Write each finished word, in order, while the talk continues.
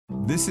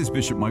This is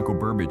Bishop Michael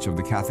Burbidge of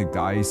the Catholic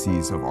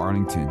Diocese of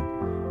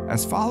Arlington.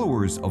 As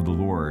followers of the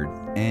Lord,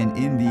 and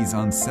in these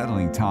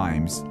unsettling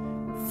times,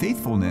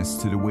 faithfulness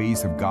to the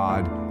ways of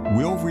God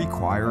will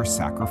require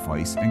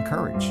sacrifice and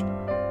courage.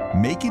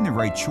 Making the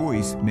right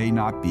choice may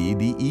not be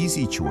the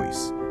easy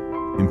choice.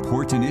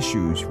 Important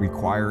issues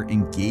require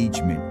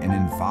engagement and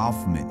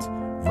involvement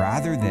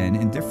rather than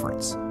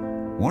indifference.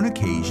 One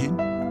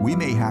occasion, we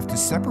may have to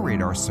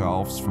separate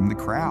ourselves from the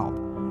crowd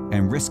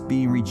and risk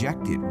being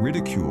rejected,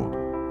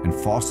 ridiculed, and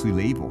falsely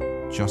labeled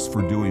just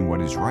for doing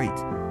what is right.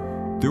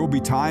 There will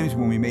be times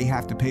when we may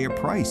have to pay a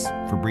price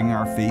for bringing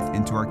our faith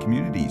into our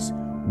communities,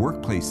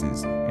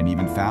 workplaces, and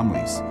even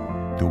families.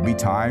 There will be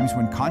times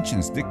when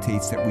conscience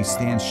dictates that we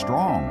stand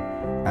strong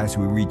as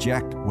we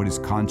reject what is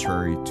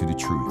contrary to the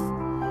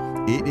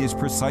truth. It is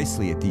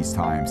precisely at these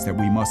times that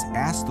we must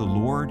ask the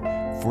Lord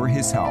for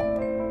His help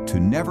to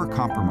never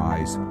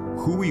compromise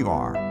who we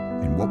are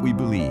and what we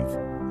believe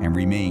and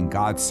remain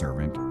God's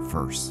servant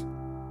first.